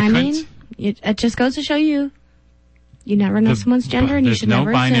 Well, I I couldn't. mean, it just goes to show you. You never know someone's gender, and you There's should no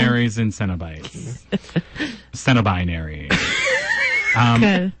never assume. binaries in Cenobites. Cenobinary.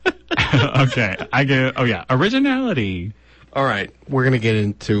 Good. Okay, originality. All right, we're gonna get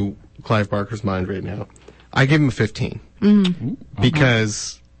into Clive Barker's mind right now. I give him a 15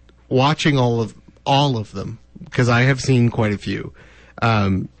 because watching all of them, because I have seen quite a few.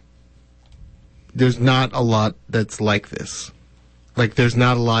 There's not a lot that's like this. Like, there's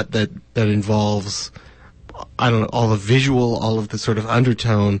not a lot that involves, I don't know, all the visual, all of the sort of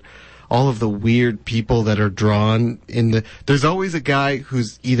undertone, all of the weird people that are drawn in the. There's always a guy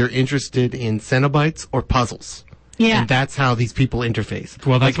who's either interested in Cenobites or puzzles. Yeah. And that's how these people interface.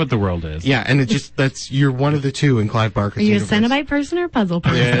 Well, that's what the world is. Yeah, and you're one of the two in Clive Barker's Are you a universe. Cenobite person or a puzzle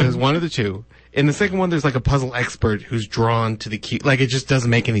person? Yeah, there's one of the two. In the second one, there's like a puzzle expert who's drawn to the cube. Like, it just doesn't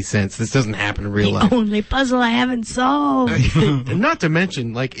make any sense. This doesn't happen in real life. Only puzzle I haven't solved. And not to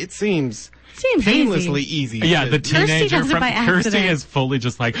mention, like, it seems Seems painlessly easy. easy. Yeah, to- the teenager does it from by Kirsty accident. is fully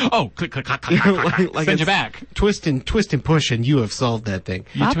just like, oh, click, click, click, click, click, click, click, Like send you it's back. twist and push, and you have solved that thing.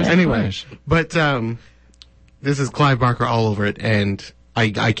 You twist and Anyway, push. but this is Clive Barker all over it, and I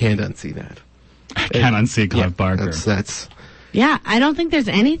can't unsee that. I can't unsee Clive Barker. That's Yeah, I don't think there's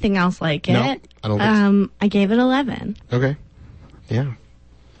anything else like it. No, I don't think so. I gave it 11. okay. Yeah.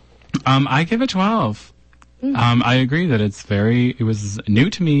 I give it 12. I agree that it was new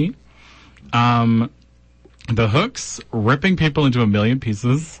to me. The hooks ripping people into a million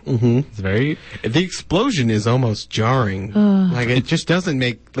pieces. Mm-hmm. It's very. The explosion is almost jarring. Like, it just doesn't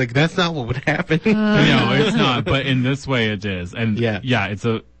make, like, that's not what would happen. No, it's not. But in this way, it is. And Yeah.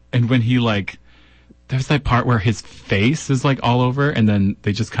 and when he like, there's that part where his face is like all over, and then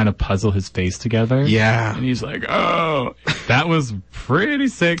they just kind of puzzle his face together. Yeah. And he's like, oh, that was pretty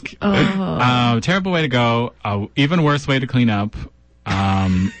sick. Terrible way to go. Even worse way to clean up.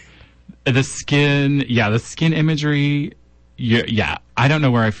 The skin imagery. Yeah, I don't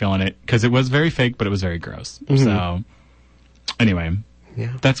know where I feel on it because it was very fake, but it was very gross. So, anyway,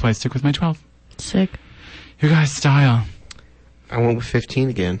 Yeah. that's why I stick with my 12. Sick. You guys' style. I went with 15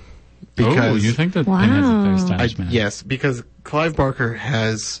 again. Oh, Because you think that Wow. Pin has a very stylish man? yes, because Clive Barker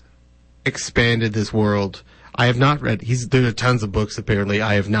has expanded this world. I have not read. There are tons of books. Apparently,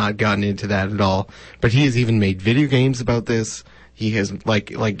 I have not gotten into that at all. But he has even made video games about this. He has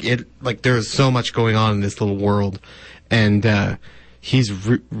there is so much going on in this little world, and he's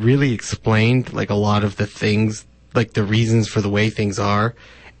really explained like a lot of the things, like the reasons for the way things are.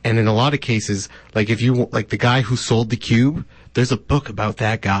 And in a lot of cases, like if you like the guy who sold the cube, there's a book about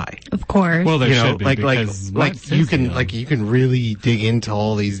that guy. Of course. Well, there You know, should be like because what's you his can deal? like you can really dig into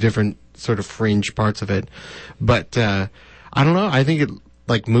all these different sort of fringe parts of it. But I don't know. I think it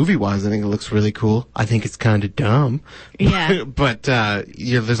like movie wise, I think it looks really cool. I think it's kind of dumb. Yeah. but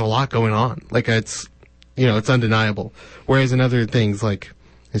there's a lot going on. Like it's it's undeniable. Whereas in other things, like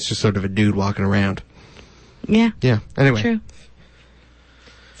it's just sort of a dude walking around. Yeah. Yeah. Anyway. True.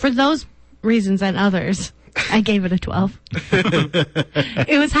 For those reasons and others, I gave it a 12.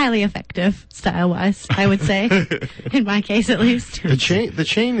 It was highly effective, style-wise, I would say. In my case, at least. The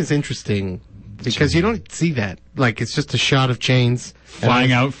chain is interesting because you don't see that. Like it's just a shot of chains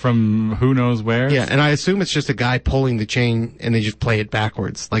flying out from who knows where. Yeah, and I assume it's just a guy pulling the chain and they just play it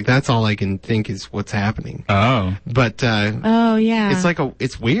backwards. Like that's all I can think is what's happening. Oh. But Oh, yeah. it's like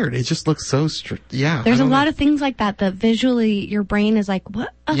it's weird. It just looks so yeah. There's a lot of things like that visually your brain is like, what?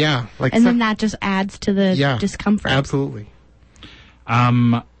 Yeah, like and then that just adds to the discomfort. Absolutely.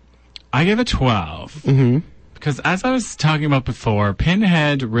 I give it 12. Mm-hmm. Because as I was talking about before,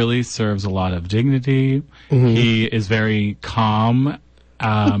 Pinhead really serves a lot of dignity. Mm-hmm. He is very calm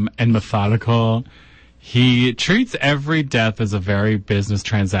and methodical. He treats every death as a very business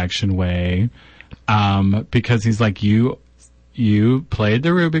transaction way because he's like, you played the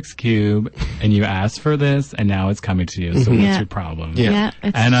Rubik's Cube and you asked for this and now it's coming to you. So what's your problem? Yeah.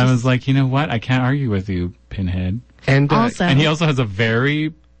 It's And I just- was like, you know what? I can't argue with you, Pinhead. And Also, And he also has a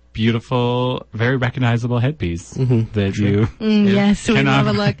very beautiful, very recognizable headpiece that you. Yes, we Cannot-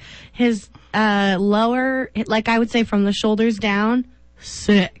 love a look. His lower, like I would say from the shoulders down,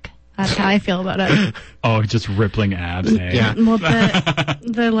 sick. That's how I feel about it. Oh, just rippling abs. Hey? Yeah. Well,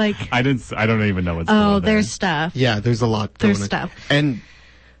 the like, I don't even know what's. oh, below there. there's stuff. Yeah, there's a lot going There's on. stuff. And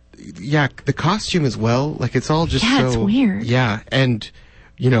yeah, the costume as well. Like it's all just Yeah, so it's weird. Yeah, and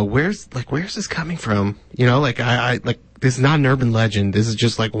where's this coming from? Like I like this is not an urban legend. This is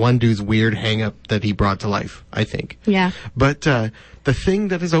just like one dude's weird hang up that he brought to life, I think. Yeah. But the thing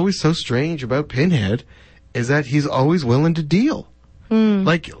that is always so strange about Pinhead is that he's always willing to deal.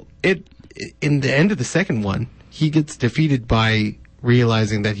 Like in the end of the second one, he gets defeated by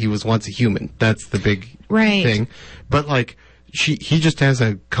realizing that he was once a human. That's the big Right. thing. But like he just has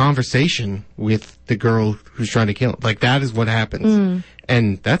a conversation with the girl who's trying to kill him. Like that is what happens.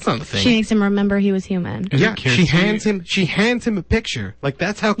 And that's not the thing. She makes him remember he was human. Is Yeah, it she Kirsty? hands him a picture. Like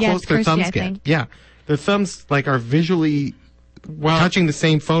that's how Yeah, close it's their Kirsty, thumbs I get. think. Yeah. Their thumbs like are visually touching the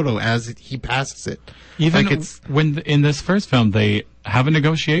same photo as he passes it. Even like it's when in this first film they have a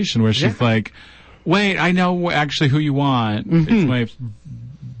negotiation where she's Yeah. like, "Wait, I know actually who you want. It's my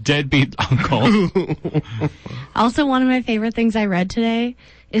deadbeat uncle." Also, one of my favorite things I read today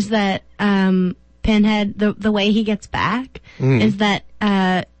is that Pinhead, the way he gets back, is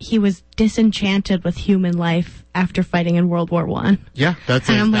that he was disenchanted with human life after fighting in World War One. yeah, that's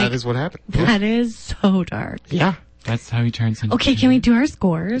And I'm that like, is what happened. Yeah. That is so dark. Yeah. That's how he turns into. Okay, can we do our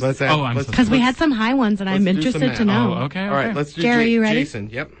scores? Let's Oh, I'm so Because we had some high ones, and I'm let's do some interested to math. know. Oh, okay. All right, okay. let's do Jerry, you ready? Jason.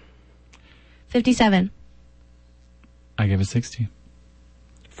 Yep. 57. I give it 60.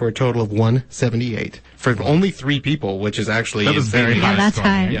 For a total of 178 for only 3 people, which is actually That was very insane. high. Yeah, that's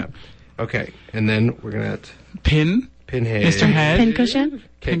scoring. high. Yeah. Okay, and then we're gonna Pinhead. Mr. Head. Pincushion?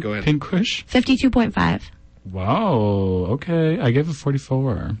 Okay, go ahead. Pincush. 52.5. Wow. Okay, I give it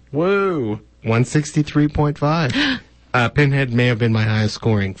 44. Whoa. 163.5. Pinhead may have been my highest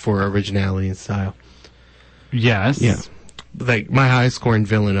scoring for originality and style. Yes. Yeah. Like my highest scoring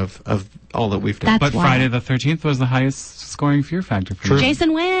villain of all that we've done. That's But why. Friday the 13th was the highest scoring Fear Factor for True. me.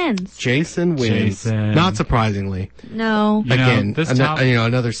 Jason wins. Jason wins. Jason. Not surprisingly. No. You know, Again, this top-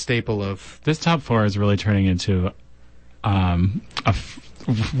 another staple of This top 4 is really turning into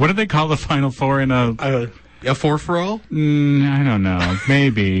what do they call the final 4 in a 4 for all. I don't know.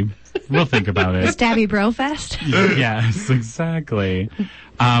 Maybe. We'll think about it. Stabby Brofest. Yes, exactly.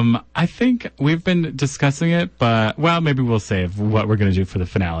 I think we've been discussing it, but, well, maybe we'll save what we're going to do for the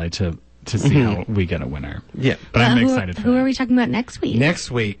finale to see how we get a winner. Yeah. But I'm who, excited for Who that. are we talking about next week?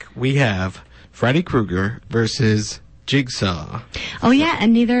 Next week we have Freddy Krueger versus Jigsaw. Oh, yeah,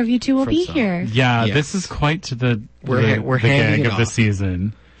 and neither of you two will From be Saw. here. Yeah, Yes. this is quite to the We're the handing gag it of the off.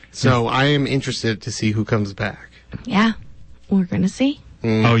 season. So I am interested to see who comes back. Yeah, we're going to see.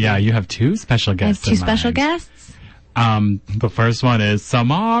 Oh yeah, you have 2 special I have guests. 2 in special mind. guests. The first one is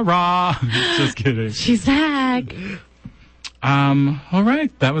Samara. Just kidding. She's back. All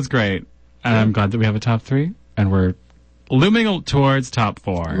right, that was great. And I'm glad that we have a top 3, and we're looming towards top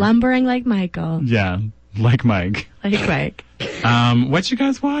 4. Lumbering like Michael. Yeah, like Mike. Like Mike. What you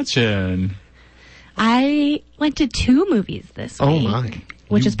guys watching? I went to 2 movies this week. Oh my.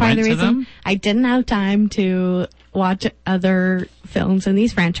 Which You is part of the went to reason them? I didn't have time to watch other films in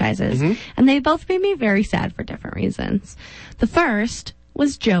these franchises. Mm-hmm. And they both made me very sad for different reasons. The first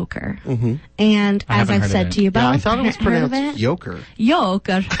was Joker. And I as haven't I've heard of said it. to you both, Yeah, I thought it was heard of pronounced it? Joker.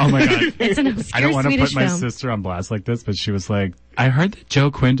 Joker. Oh my god. It's an I obscure don't want to Swedish put my film. sister on blast like this, but she was like, I heard that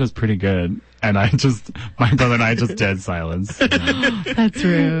Joe Quinn does pretty good. And my brother and I just dead silence. That's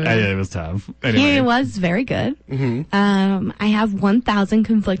rude. It was tough. Anyway. He was very good. I have 1,000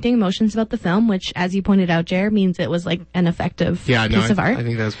 conflicting emotions about the film, which, as you pointed out, Jer, means it was like an effective Yeah, no, piece of art. I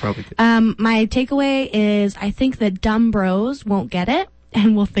think that was probably good. My takeaway is I think that dumb bros won't get it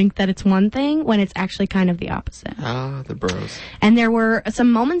and will think that it's one thing when it's actually kind of the opposite. The bros. And there were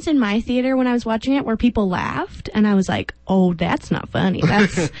some moments in my theater when I was watching it where people laughed, and I was like, "Oh, that's not funny.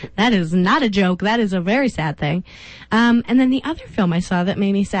 That is not a joke. That is a very sad thing." And then the other film I saw that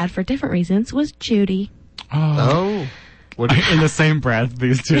made me sad for different reasons was Judy. Oh. What? In the same breath,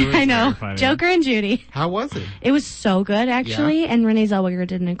 these two. I know, Very funny. Joker and Judy. How was it? It was so good, actually, and Renee Zellweger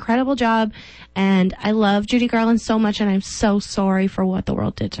did an incredible job, and I love Judy Garland so much, and I'm so sorry for what the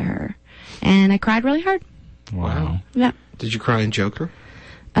world did to her. And I cried really hard. Wow. Yeah. Did you cry in Joker?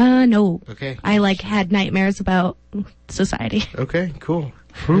 No. Okay. I, had nightmares about society. Okay, cool.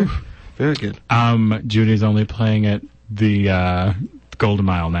 Whew. Very good. Judy's only playing at the Golden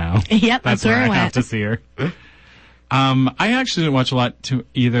Mile now. Yep, that's where where I I went. have to see her. I actually didn't watch a lot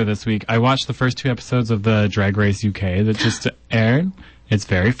either this week. I watched the first 2 episodes of the Drag Race UK that just aired, It's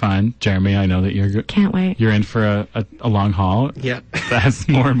very fun. Jeremy, I know that Can't wait. you're in for a long haul. Yeah. That has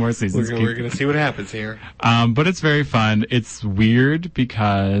more and more seasons. We're going to see what happens here. But it's very fun. It's weird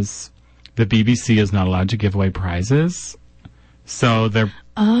because the BBC is not allowed to give away prizes. So they're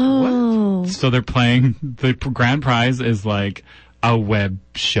playing, the grand prize is like a web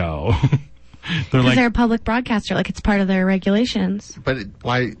show. Because they're a public broadcaster, like it's part of their regulations. But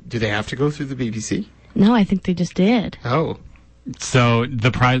why do they have to go through the BBC? No, I think they just did. Oh. So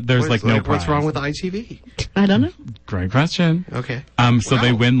the prize, there's no prize. What's wrong with ITV? I don't know. Great question. Okay. So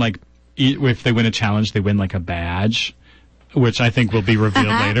they win if they win a challenge, they win like a badge, which I think will be revealed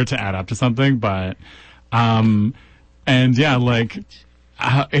later to add up to something. But, and yeah,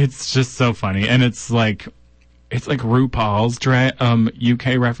 it's just so funny. And it's like RuPaul's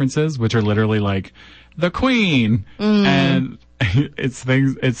UK references, which are literally like the Queen. And it's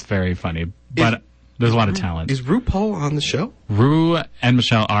very funny, but there's a lot of talent. Is RuPaul on the show? Ru and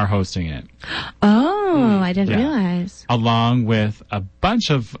Michelle are hosting it. Oh, I didn't realize. Along with a bunch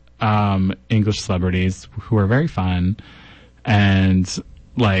of English celebrities who are very fun, and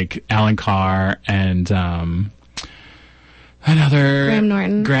like Alan Carr and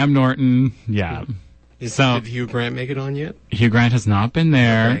another Graham Norton. Yeah. Did Hugh Grant make it on yet? Hugh Grant has not been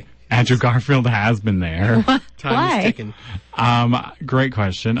there. Okay. Andrew Garfield has been there. Time is ticking. Great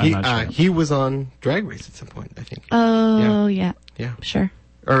question. I'm not sure. He was on Drag Race at some point, I think. Oh, yeah. Sure.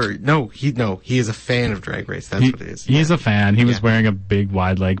 Or no, he is a fan of Drag Race. That's what it is. He's a fan. He was wearing a big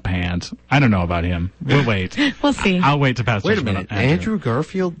wide leg pant. I don't know about him. We'll wait. We'll see. I'll wait to pass. Wait a minute. Andrew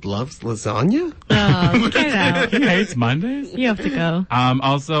Garfield loves lasagna? Oh, get out. He hates Mondays. You have to go.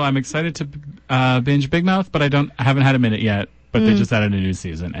 Also, I'm excited to binge Big Mouth, but I haven't had a minute yet. But they just added a new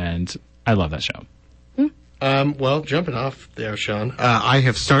season, and I love that show. Well, jumping off there, Sean, I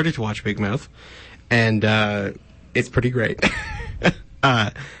have started to watch Big Mouth, and it's pretty great.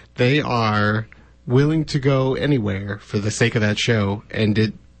 They are willing to go anywhere for the sake of that show, and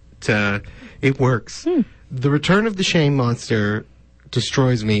it works. The Return of the Shame Monster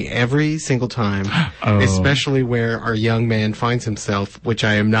destroys me every single time, especially where our young man finds himself, which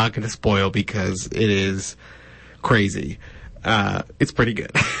I am not going to spoil because it is crazy. It's pretty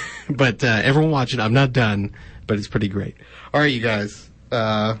good. But everyone watch it. I'm not done, but it's pretty great. All right, you guys.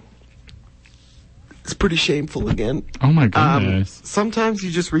 It's pretty shameful again. Oh, my goodness. Sometimes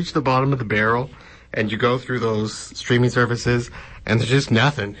you just reach the bottom of the barrel, and you go through those streaming services, and there's just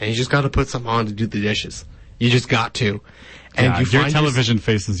nothing, and you just got to put something on to do the dishes. You just got to. And your television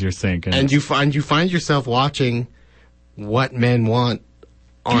faces your sink. And you find yourself watching What Men Want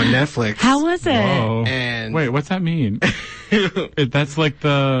on Netflix. How was it? Whoa. And wait, what's that mean? That's like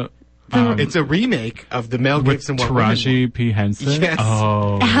the... it's a remake of the Mel Gibson one. Taraji P. Henson? Yes.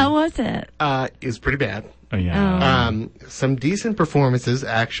 Oh. How was it? It was pretty bad. Oh, yeah. Some decent performances,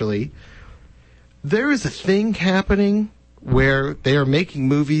 actually. There is a thing happening where they are making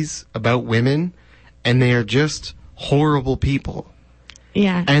movies about women, and they are just horrible people.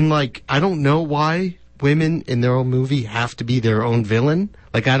 Yeah. And, I don't know why women in their own movie have to be their own villain.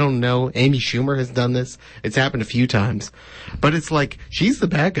 I don't know. Amy Schumer has done this. It's happened a few times. But it's she's the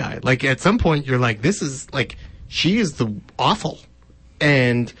bad guy. At some point, you're this is, she is the awful.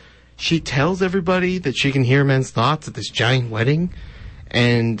 And she tells everybody that she can hear men's thoughts at this giant wedding.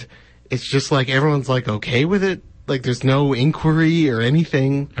 And it's just everyone's okay with it. There's no inquiry or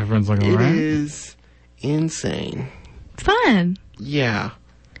anything. Everyone's all right. It is insane. Fun. Yeah.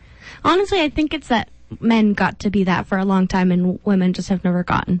 Honestly, I think it's that men got to be that for a long time and women just have never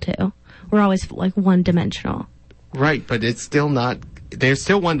gotten to. We're always one-dimensional. Right, but it's still not... They're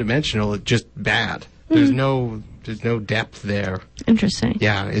still one-dimensional, it's just bad. There's no depth there. Interesting.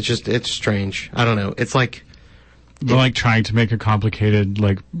 Yeah, it's strange. I don't know. It's They're trying to make a complicated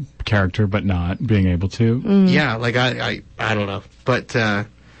character, but not being able to. Yeah, I don't know, but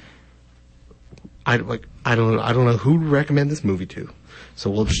I don't know who to recommend this movie to. So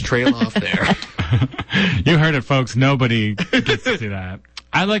we'll just trail off there. You heard it, folks. Nobody gets to see that.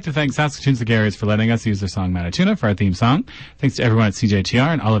 I'd like to thank Saskatoon Sagaris for letting us use their song Manituna for our theme song. Thanks to everyone at CJTR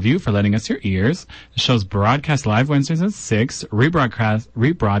and all of you for lending us your ears. The show's broadcast live Wednesdays at 6,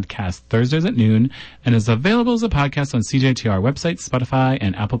 rebroadcast Thursdays at noon, and is available as a podcast on CJTR website, Spotify,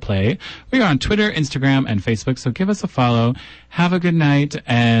 and Apple Play. We are on Twitter, Instagram, and Facebook, so give us a follow. Have a good night,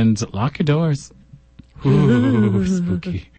 and lock your doors. Ooh, spooky.